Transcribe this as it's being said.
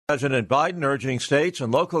President Biden urging states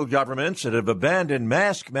and local governments that have abandoned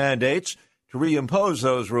mask mandates to reimpose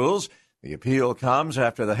those rules. The appeal comes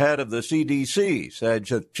after the head of the CDC said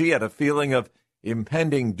she had a feeling of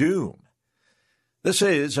impending doom. This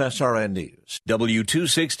is SRN News.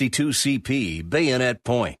 W262CP, Bayonet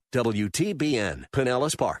Point. WTBN,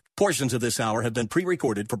 Pinellas Park. Portions of this hour have been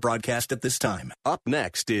pre-recorded for broadcast at this time. Up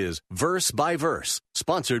next is Verse by Verse,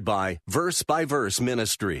 sponsored by Verse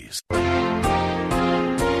Ministries.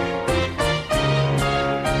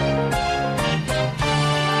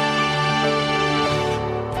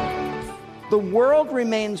 The world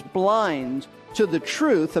remains blind to the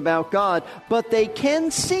truth about God, but they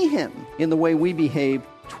can see Him in the way we behave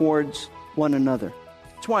towards one another.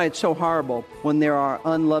 That's why it's so horrible when there are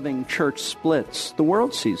unloving church splits. The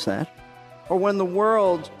world sees that. Or when the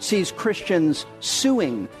world sees Christians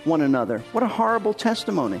suing one another. What a horrible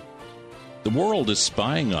testimony. The world is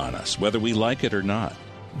spying on us, whether we like it or not.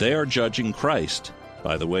 They are judging Christ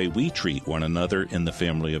by the way we treat one another in the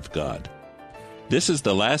family of God. This is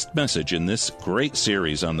the last message in this great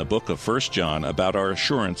series on the book of 1 John about our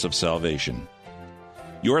assurance of salvation.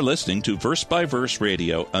 You're listening to Verse by Verse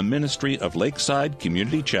Radio, a ministry of Lakeside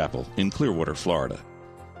Community Chapel in Clearwater, Florida.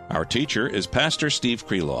 Our teacher is Pastor Steve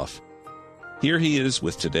Kreloff. Here he is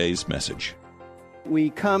with today's message. We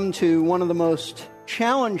come to one of the most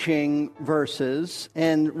challenging verses,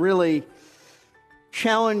 and really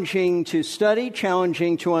challenging to study,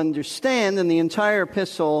 challenging to understand in the entire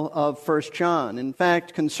epistle of 1 John. In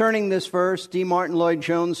fact, concerning this verse, D. Martin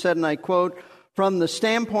Lloyd-Jones said, and I quote, "From the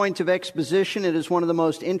standpoint of exposition, it is one of the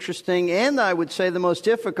most interesting and I would say the most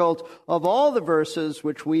difficult of all the verses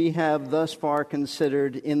which we have thus far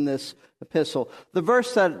considered in this epistle." The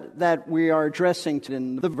verse that we are addressing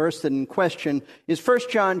today, the verse that in question, is 1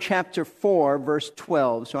 John chapter 4, verse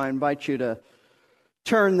 12. So I invite you to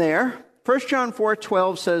turn there. 1 John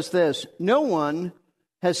 4:12 says this, "No one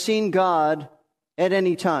has seen God at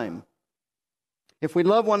any time. If we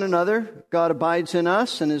love one another, God abides in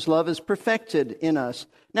us, and His love is perfected in us."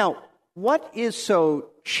 Now, what is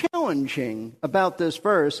so challenging about this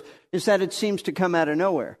verse is that it seems to come out of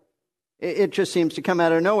nowhere. It just seems to come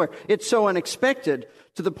out of nowhere. It's so unexpected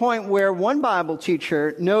to the point where one Bible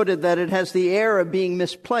teacher noted that it has the air of being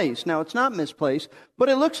misplaced. Now, it's not misplaced, but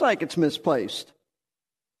it looks like it's misplaced.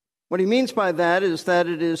 What he means by that is that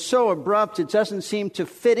it is so abrupt, it doesn't seem to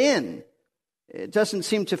fit in. It doesn't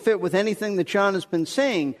seem to fit with anything that John has been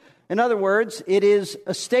saying. In other words, it is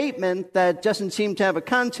a statement that doesn't seem to have a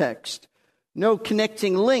context, no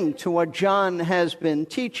connecting link to what John has been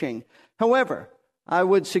teaching. However, I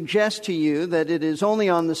would suggest to you that it is only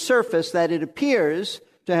on the surface that it appears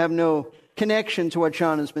to have no connection to what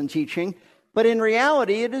John has been teaching, but in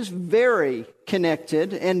reality, it is very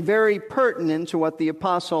connected and very pertinent to what the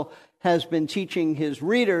apostle has been teaching his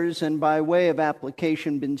readers and by way of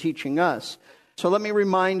application been teaching us. So let me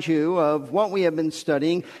remind you of what we have been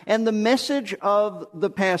studying and the message of the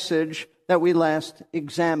passage that we last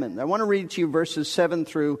examined. I want to read to you verses 7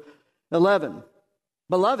 through 11.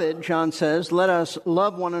 "Beloved," John says, "let us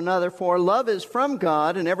love one another, for love is from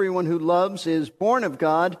God, and everyone who loves is born of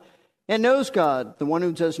God and knows God. The one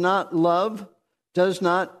who does not love does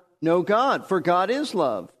not know God, for God is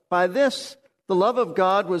love. By this, the love of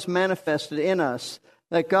God was manifested in us,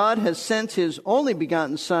 that God has sent His only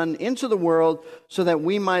begotten Son into the world so that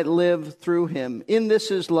we might live through Him. In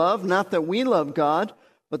this is love, not that we love God,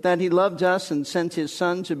 but that He loved us and sent His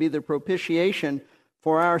Son to be the propitiation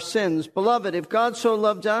for our sins. Beloved, if God so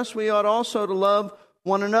loved us, we ought also to love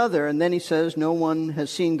one another." And then he says, "No one has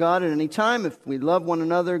seen God at any time. If we love one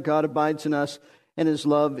another, God abides in us, and His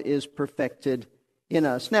love is perfected in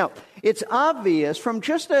us." Now, it's obvious from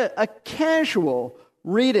just a casual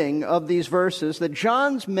reading of these verses that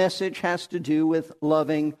John's message has to do with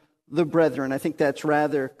loving the brethren. I think that's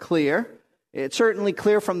rather clear. It's certainly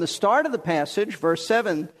clear from the start of the passage. Verse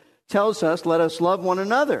 7 tells us, "Let us love one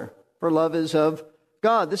another, for love is of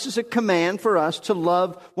God." This is a command for us to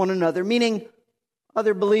love one another, meaning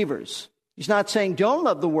other believers. He's not saying don't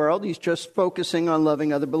love the world. He's just focusing on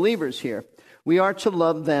loving other believers here. We are to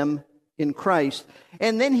love them in Christ.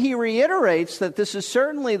 And then he reiterates that this is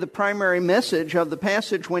certainly the primary message of the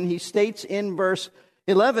passage when he states in verse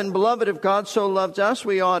 11, "Beloved, if God so loved us,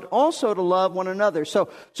 we ought also to love one another." So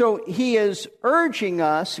he is urging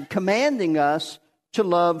us, commanding us to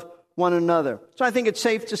love one another. So I think it's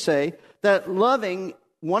safe to say that loving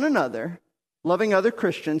one another, loving other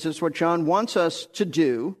Christians, is what John wants us to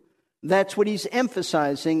do. That's what he's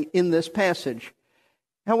emphasizing in this passage.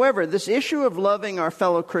 However, this issue of loving our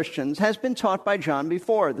fellow Christians has been taught by John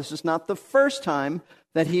before. This is not the first time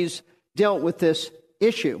that he's dealt with this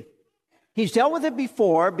issue. He's dealt with it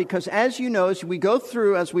before because, as you know, as we've gone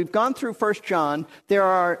through 1 John, there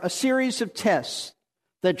are a series of tests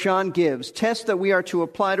that John gives, tests that we are to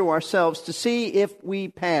apply to ourselves to see if we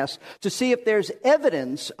pass, to see if there's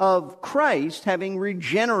evidence of Christ having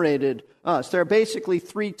regenerated us. There are basically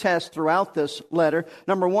 3 tests throughout this letter.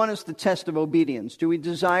 Number 1 is the test of obedience. Do we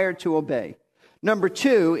desire to obey? Number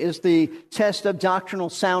 2 is the test of doctrinal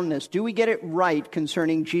soundness. Do we get it right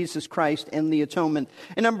concerning Jesus Christ and the atonement?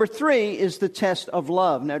 And number 3 is the test of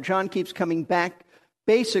love. Now, John keeps coming back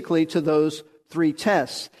basically to those 3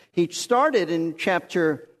 tests. He started in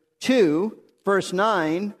chapter 2, verse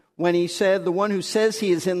 9, when he said, the one who says he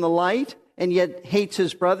is in the light and yet hates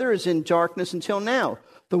his brother is in darkness until now.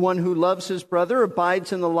 The one who loves his brother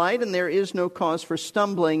abides in the light, and there is no cause for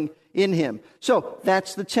stumbling in him. So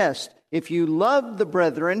that's the test. If you love the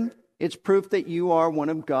brethren, it's proof that you are one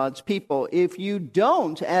of God's people. If you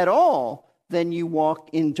don't at all, then you walk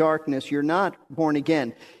in darkness. You're not born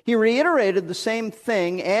again. He reiterated the same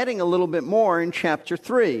thing, adding a little bit more in chapter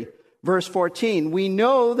 3, verse 14. We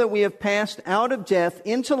know that we have passed out of death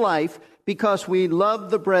into life because we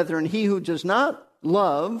love the brethren. He who does not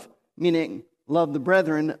love, meaning love the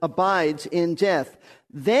brethren, abides in death.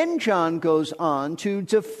 Then John goes on to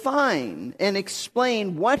define and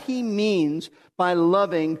explain what he means by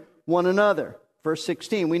loving one another. Verse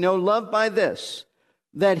 16, we know love by this,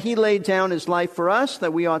 that he laid down his life for us,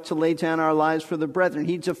 that we ought to lay down our lives for the brethren.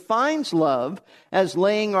 He defines love as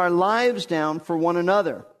laying our lives down for one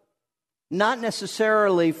another. Not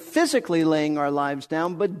necessarily physically laying our lives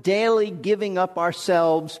down, but daily giving up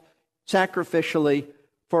ourselves sacrificially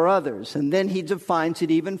for others. And then he defines it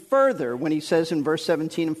even further when he says in verse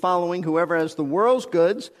 17 and following, whoever has the world's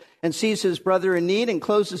goods and sees his brother in need and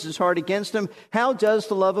closes his heart against him, how does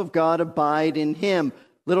the love of God abide in him?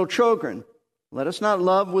 Little children, let us not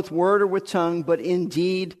love with word or with tongue, but in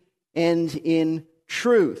deed and in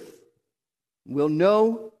truth. We'll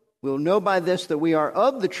know by this that we are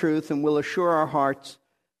of the truth, and will assure our hearts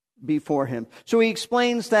before him. So he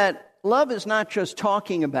explains that love is not just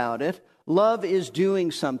talking about it. Love is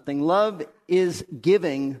doing something. Love is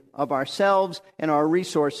giving of ourselves and our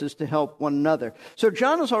resources to help one another. So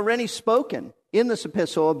John has already spoken in this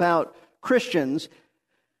epistle about Christians,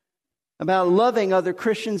 about loving other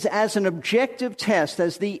Christians as an objective test,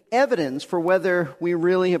 as the evidence for whether we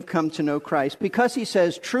really have come to know Christ, because he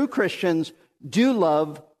says true Christians do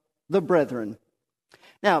love the brethren.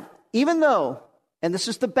 Now, even though, and this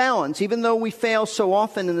is the balance, even though we fail so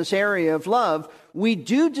often in this area of love, we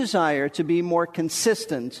do desire to be more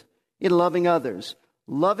consistent in loving others.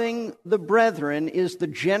 Loving the brethren is the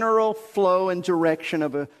general flow and direction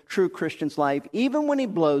of a true Christian's life, even when he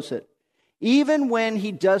blows it, even when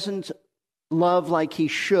he doesn't love like he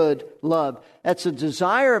should love. That's a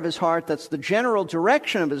desire of his heart. That's the general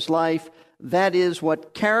direction of his life. That is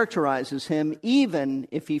what characterizes him, even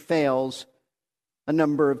if he fails a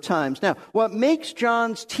number of times. Now, what makes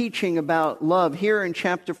John's teaching about love here in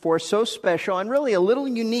chapter 4 so special and really a little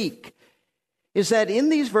unique is that in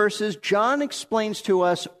these verses, John explains to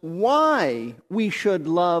us why we should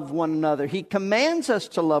love one another. He commands us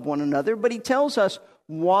to love one another, but he tells us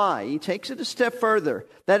why. He takes it a step further.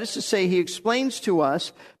 That is to say, he explains to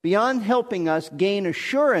us, beyond helping us gain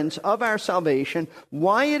assurance of our salvation,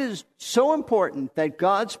 why it is so important that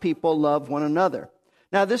God's people love one another.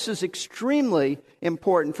 Now, this is extremely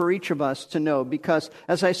important for each of us to know because,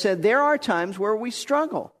 as I said, there are times where we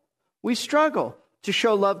struggle. We struggle to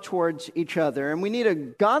show love towards each other, and we need a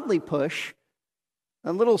godly push,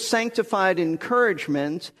 a little sanctified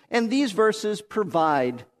encouragement, and these verses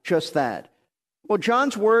provide just that. Well,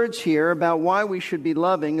 John's words here about why we should be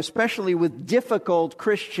loving, especially with difficult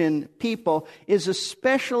Christian people, is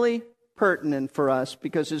especially pertinent for us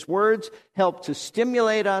because his words help to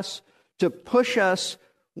stimulate us, to push us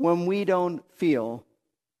when we don't feel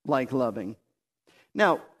like loving.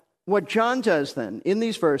 Now, what John does then in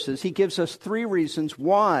these verses, he gives us 3 reasons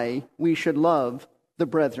why we should love the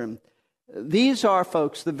brethren. These are,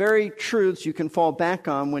 folks, the very truths you can fall back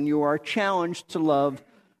on when you are challenged to love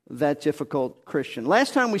that difficult Christian.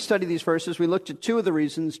 Last time we studied these verses, we looked at 2 of the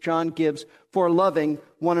reasons John gives for loving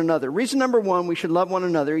one another. Reason number 1, we should love one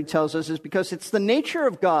another, he tells us, is because it's the nature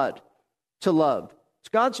of God to love. It's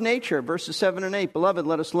God's nature, verses 7 and 8. Beloved,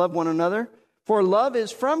 let us love one another, for love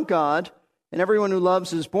is from God, and everyone who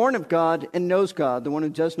loves is born of God and knows God. The one who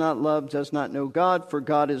does not love does not know God, for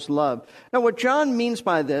God is love. Now, what John means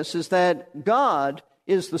by this is that God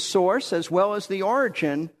is the source as well as the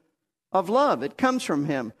origin of love. It comes from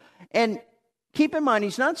him. And keep in mind,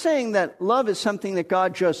 he's not saying that love is something that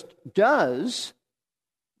God just does,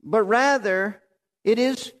 but rather it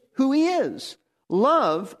is who he is.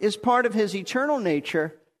 Love is part of his eternal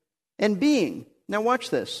nature and being. Now watch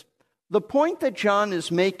this. The point that John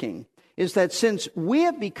is making is that since we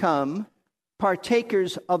have become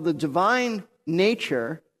partakers of the divine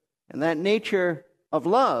nature, and that nature of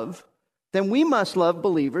love, then we must love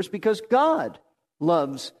believers because God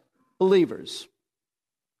loves believers.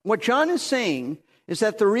 What John is saying is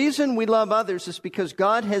that the reason we love others is because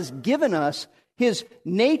God has given us his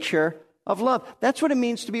nature of love. That's what it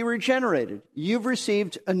means to be regenerated. You've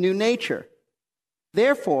received a new nature.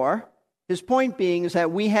 Therefore, his point being is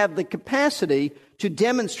that we have the capacity to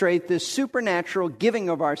demonstrate this supernatural giving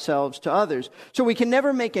of ourselves to others. So we can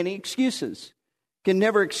never make any excuses. Can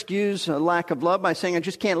never excuse a lack of love by saying, I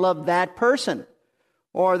just can't love that person.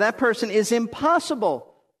 Or that person is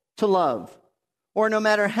impossible to love. Or no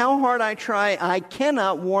matter how hard I try, I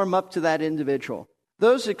cannot warm up to that individual.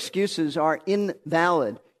 Those excuses are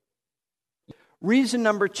invalid. Reason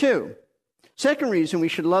number 2. Second reason we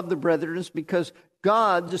should love the brethren is because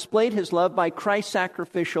God displayed his love by Christ's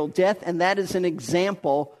sacrificial death, and that is an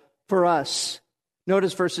example for us.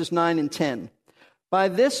 Notice verses 9 and 10. By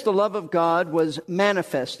this the love of God was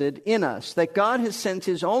manifested in us, that God has sent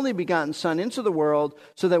his only begotten Son into the world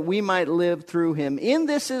so that we might live through him. In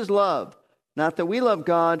this is love, not that we love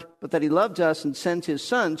God, but that he loved us and sent his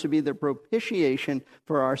Son to be the propitiation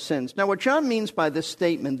for our sins. Now, what John means by this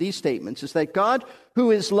statement, these statements, is that God,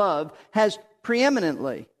 who is love, has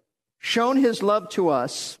preeminently shown his love to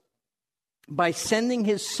us by sending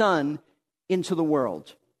his Son into the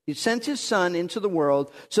world. He sent his Son into the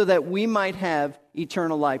world so that we might have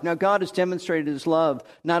eternal life. Now, God has demonstrated his love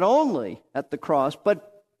not only at the cross,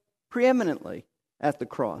 but preeminently at the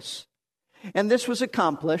cross. And this was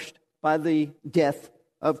accomplished by the death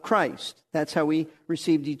of Christ. That's how we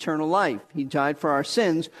received eternal life. He died for our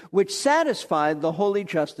sins, which satisfied the holy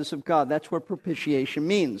justice of God. That's what propitiation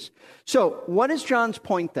means. So, what is John's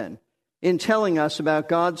point then in telling us about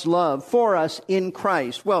God's love for us in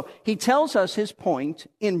Christ? Well, he tells us his point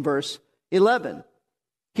in verse 11.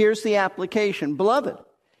 Here's the application. Beloved,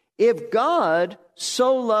 if God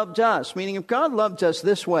so loved us, meaning if God loved us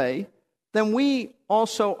this way, then we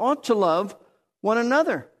also ought to love one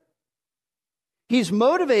another. He's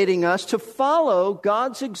motivating us to follow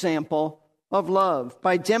God's example of love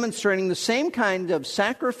by demonstrating the same kind of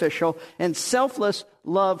sacrificial and selfless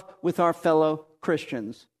love with our fellow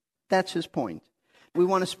Christians. That's his point. We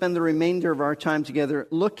want to spend the remainder of our time together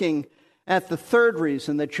looking at the third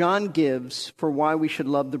reason that John gives for why we should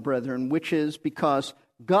love the brethren, which is because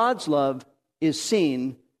God's love is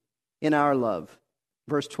seen in our love.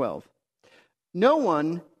 Verse 12. No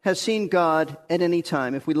one has seen God at any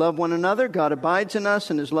time. If we love one another, God abides in us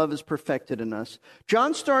and his love is perfected in us.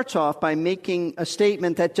 John starts off by making a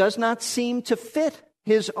statement that does not seem to fit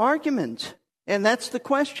his argument. And that's the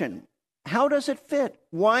question. How does it fit?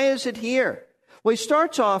 Why is it here? Well, he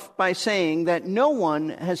starts off by saying that no one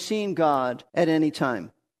has seen God at any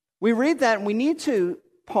time. We read that and we need to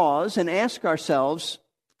pause and ask ourselves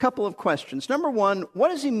a couple of questions. Number one, what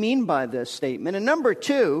does he mean by this statement? And number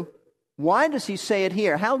two, why does he say it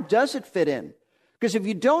here? How does it fit in? Because if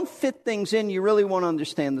you don't fit things in, you really won't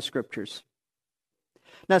understand the Scriptures.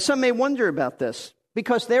 Now, some may wonder about this,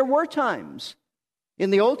 because there were times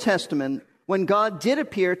in the Old Testament when God did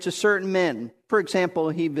appear to certain men. For example,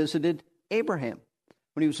 he visited Abraham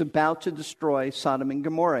when he was about to destroy Sodom and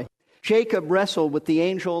Gomorrah. Jacob wrestled with the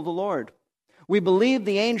angel of the Lord. We believe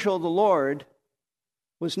the angel of the Lord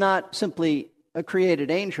was not simply a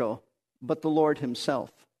created angel, but the Lord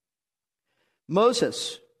himself.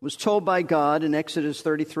 Moses was told by God in Exodus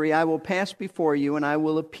 33, I will pass before you and I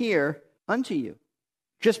will appear unto you.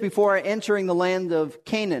 Just before entering the land of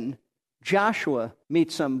Canaan, Joshua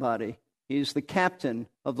meets somebody. He's the captain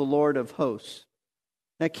of the Lord of hosts.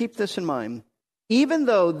 Now keep this in mind. Even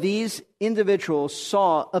though these individuals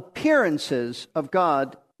saw appearances of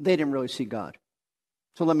God, they didn't really see God.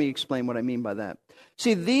 So let me explain what I mean by that.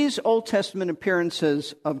 See, these Old Testament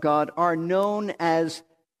appearances of God are known as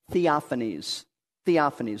theophanies.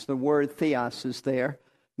 Theophanies. The word theos is there,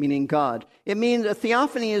 meaning God. It means a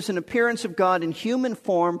theophany is an appearance of God in human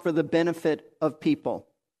form for the benefit of people.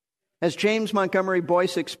 As James Montgomery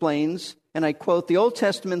Boyce explains, and I quote, the Old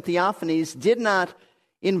Testament theophanies did not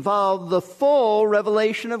involve the full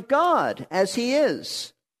revelation of God as he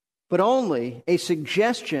is, but only a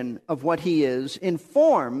suggestion of what he is in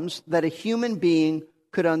forms that a human being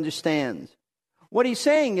could understand. What he's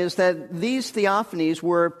saying is that these theophanies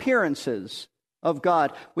were appearances of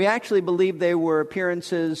God. We actually believe they were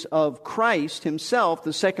appearances of Christ himself,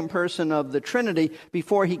 the second person of the Trinity,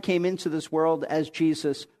 before he came into this world as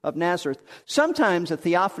Jesus of Nazareth. Sometimes a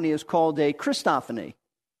theophany is called a Christophany.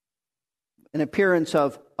 an appearance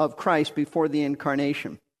of Christ before the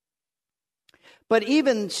incarnation. But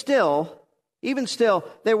even still,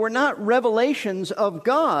 they were not revelations of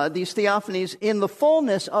God, these theophanies, in the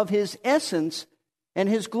fullness of his essence and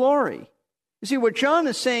his glory. You see, what John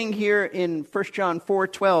is saying here in 1 John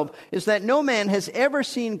 4:12 is that no man has ever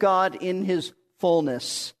seen God in his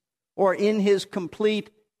fullness or in his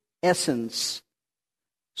complete essence.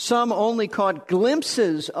 Some only caught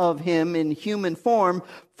glimpses of him in human form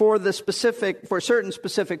for certain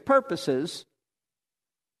specific purposes,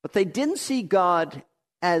 but they didn't see God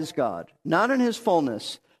as God, not in his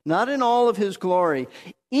fullness, not in all of his glory.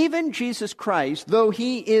 Even Jesus Christ, though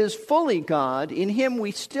he is fully God, in him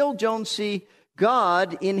we still don't see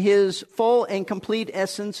God in his full and complete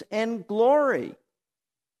essence and glory.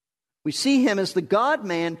 We see him as the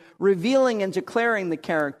God-man revealing and declaring the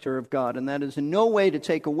character of God, and that is in no way to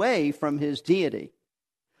take away from his deity.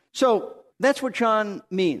 So that's what John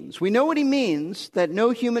means. We know what he means, that no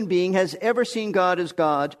human being has ever seen God as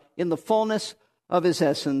God in the fullness of his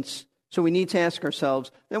essence. So we need to ask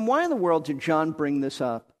ourselves, then why in the world did John bring this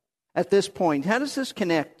up at this point? How does this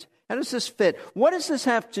connect? How does this fit? What does this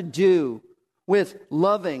have to do with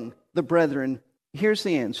loving the brethren? Here's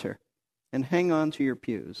the answer, and hang on to your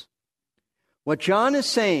pews. What John is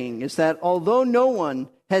saying is that although no one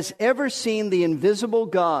has ever seen the invisible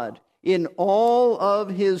God in all of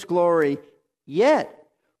his glory, yet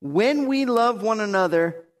when we love one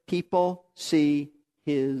another, people see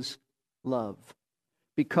his love,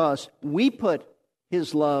 because we put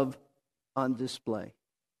his love on display.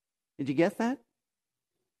 Did you get that?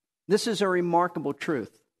 This is a remarkable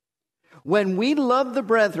truth. When we love the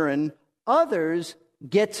brethren, others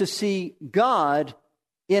get to see God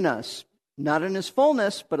in us. Not in his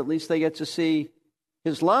fullness, but at least they get to see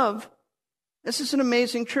his love. This is an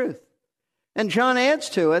amazing truth. And John adds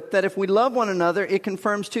to it that if we love one another, it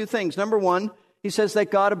confirms two things. Number one, he says that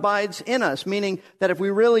God abides in us, meaning that if we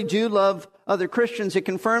really do love other Christians, it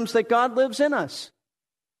confirms that God lives in us.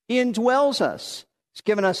 He indwells us. He's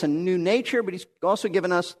given us a new nature, but he's also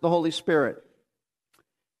given us the Holy Spirit.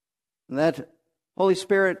 And that Holy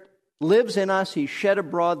Spirit lives in us. He shed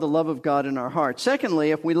abroad the love of God in our hearts. Secondly,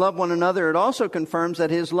 if we love one another, it also confirms that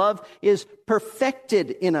his love is perfected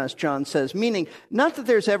in us, John says, meaning not that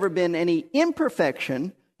there's ever been any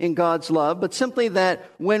imperfection in God's love, but simply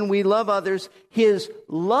that when we love others, his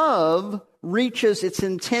love reaches its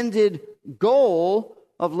intended goal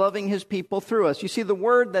of loving his people through us. You see, the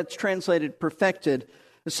word that's translated perfected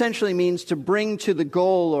essentially means to bring to the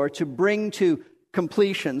goal or to bring to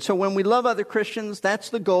completion. So when we love other Christians, that's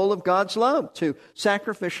the goal of God's love, to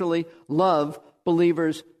sacrificially love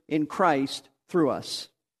believers in Christ through us.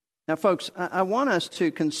 Now, folks, I want us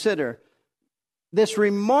to consider this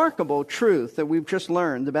remarkable truth that we've just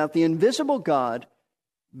learned about the invisible God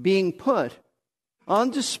being put on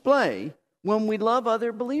display when we love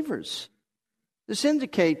other believers. This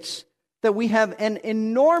indicates that we have an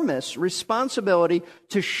enormous responsibility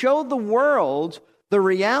to show the world the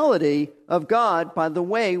reality of God by the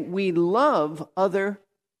way we love other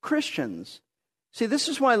Christians. See, this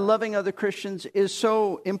is why loving other Christians is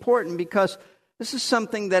so important, because this is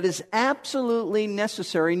something that is absolutely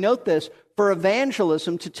necessary, note this, for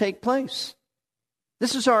evangelism to take place.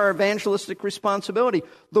 This is our evangelistic responsibility.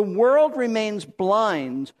 The world remains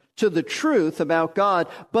blind to the truth about God,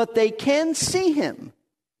 but they can see him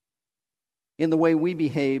in the way we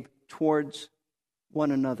behave towards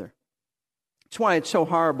one another. That's why it's so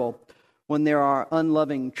horrible when there are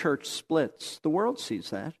unloving church splits. The world sees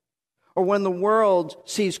that. Or when the world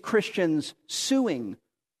sees Christians suing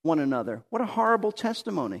one another. What a horrible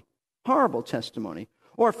testimony. Horrible testimony.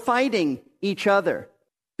 Or fighting each other,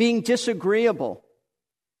 being disagreeable.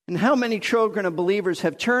 And how many children of believers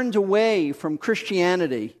have turned away from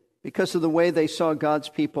Christianity because of the way they saw God's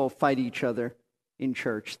people fight each other in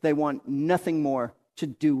church? They want nothing more to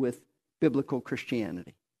do with biblical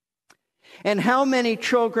Christianity. And how many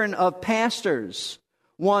children of pastors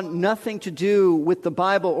want nothing to do with the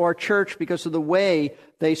Bible or church because of the way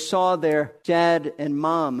they saw their dad and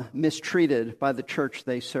mom mistreated by the church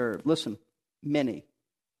they served? Listen, many.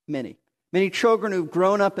 Many children who've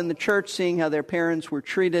grown up in the church seeing how their parents were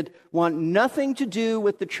treated want nothing to do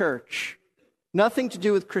with the church, nothing to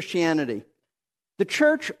do with Christianity. The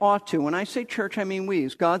church ought to, when I say church, I mean we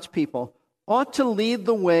as God's people, ought to lead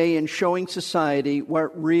the way in showing society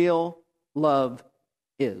what real love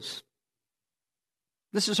is.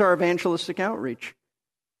 This is our evangelistic outreach.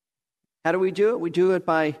 How do we do it? We do it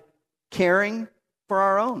by caring for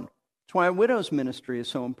our own. That's why a widow's ministry is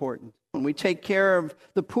so important. When we take care of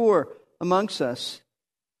the poor amongst us,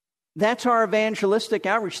 That's our evangelistic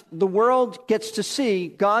outreach. The world gets to see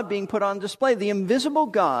God being put on display. The invisible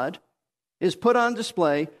God is put on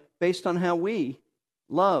display based on how we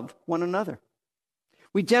love one another.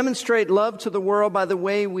 We demonstrate love to the world by the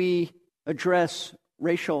way we address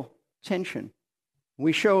racial tension.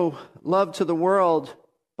 We show love to the world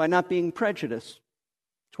by not being prejudiced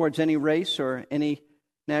towards any race or any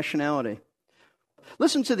nationality.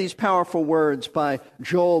 Listen to these powerful words by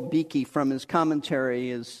Joel Beeke from his commentary,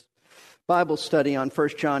 his Bible study on 1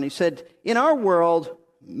 John. He said, "In our world,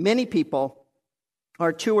 many people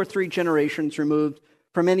are 2 or 3 generations removed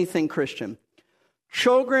from anything Christian.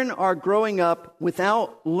 Children are growing up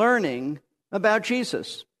without learning about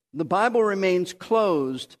Jesus. The Bible remains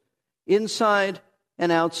closed inside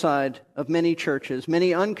and outside of many churches.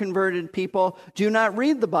 Many unconverted people do not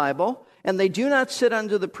read the Bible, and they do not sit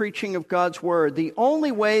under the preaching of God's Word. The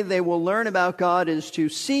only way they will learn about God is to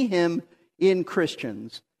see Him in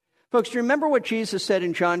Christians." Folks, do you remember what Jesus said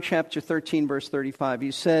in John chapter 13, verse 35?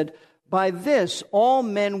 He said, "By this all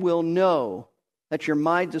men will know that you're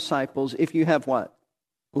my disciples if you have" what?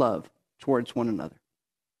 Love towards one another.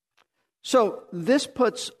 So this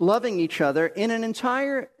puts loving each other in an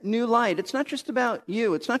entire new light. It's not just about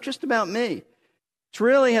you. It's not just about me. It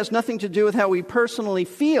really has nothing to do with how we personally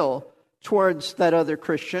feel towards that other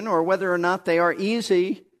Christian or whether or not they are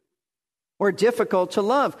easy or difficult to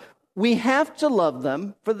love. We have to love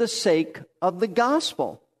them for the sake of the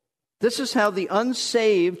gospel. This is how the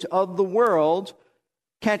unsaved of the world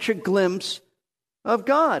catch a glimpse of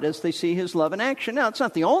God as they see His love in action. Now, it's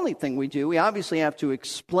not the only thing we do. We obviously have to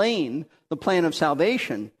explain the plan of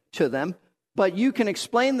salvation to them, but you can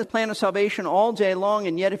explain the plan of salvation all day long,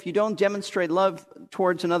 and yet if you don't demonstrate love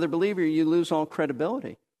towards another believer, you lose all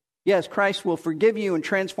credibility. Yes, Christ will forgive you and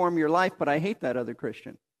transform your life, but I hate that other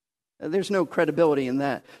Christian. There's no credibility in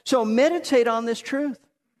that. So meditate on this truth.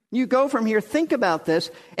 You go from here, think about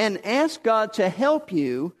this, and ask God to help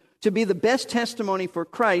you to be the best testimony for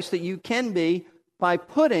Christ that you can be by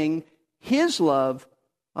putting His love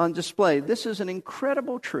on display. This is an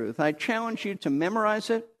incredible truth. I challenge you to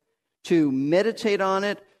memorize it, to meditate on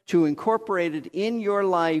it, to incorporate it in your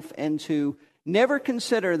life, and to never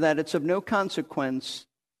consider that it's of no consequence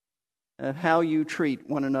how you treat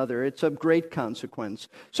one another. It's of great consequence.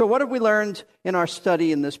 So what have we learned in our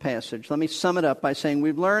study in this passage? Let me sum it up by saying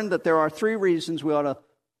we've learned that there are 3 reasons we ought to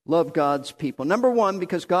love God's people. Number 1,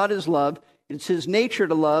 because God is love. It's His nature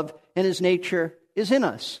to love, and His nature is in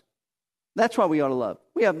us. That's why we ought to love.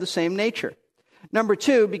 We have the same nature. Number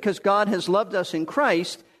 2, because God has loved us in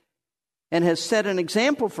Christ and has set an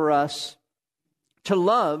example for us to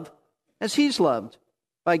love as He's loved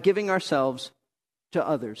by giving ourselves to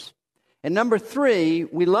others. And number 3,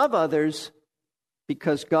 we love others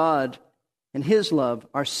because God and His love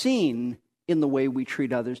are seen in the way we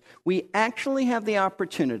treat others. We actually have the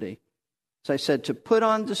opportunity, as I said, to put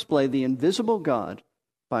on display the invisible God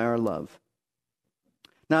by our love.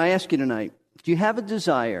 Now, I ask you tonight, do you have a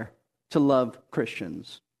desire to love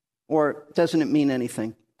Christians? Or doesn't it mean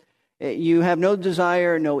anything? You have no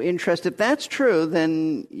desire, no interest. If that's true,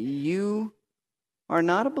 then you are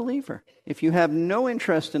not a believer. If you have no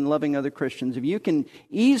interest in loving other Christians, if you can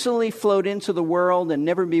easily float into the world and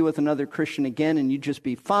never be with another Christian again and you just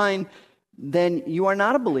be fine, then you are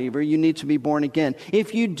not a believer. You need to be born again.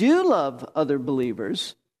 If you do love other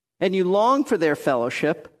believers and you long for their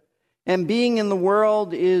fellowship, and being in the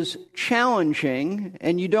world is challenging,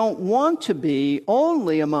 and you don't want to be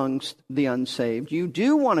only amongst the unsaved, you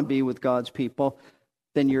do want to be with God's people,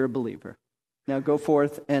 then you're a believer. Now go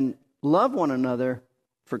forth and love one another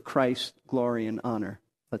for Christ's glory and honor.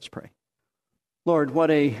 Let's pray. Lord, what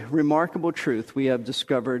a remarkable truth we have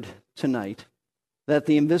discovered tonight, that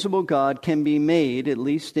the invisible God can be made, at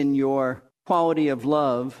least in your quality of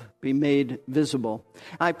love, be made visible.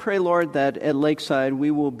 I pray, Lord, that at Lakeside we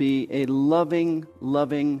will be a loving,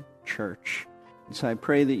 loving church. And so I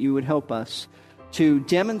pray that you would help us to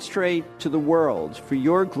demonstrate to the world, for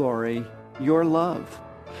your glory, your love.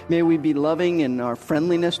 May we be loving in our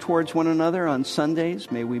friendliness towards one another on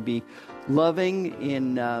Sundays. May we be loving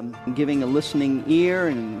in giving a listening ear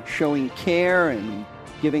and showing care and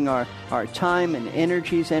giving our time and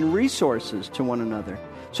energies and resources to one another.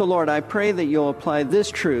 So, Lord, I pray that you'll apply this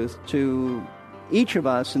truth to each of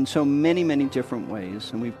us in so many, many different ways.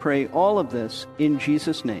 And we pray all of this in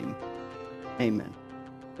Jesus' name. Amen.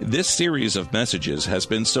 This series of messages has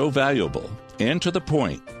been so valuable and to the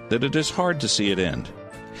point that it is hard to see it end.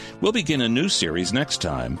 We'll begin a new series next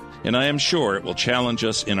time, and I am sure it will challenge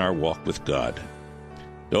us in our walk with God.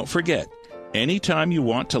 Don't forget, anytime you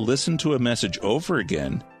want to listen to a message over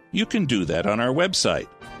again, you can do that on our website,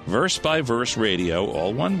 verse-by-verse-radio,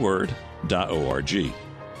 all one word, .org.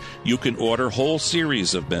 You can order whole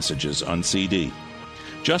series of messages on CD.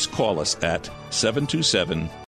 Just call us at 727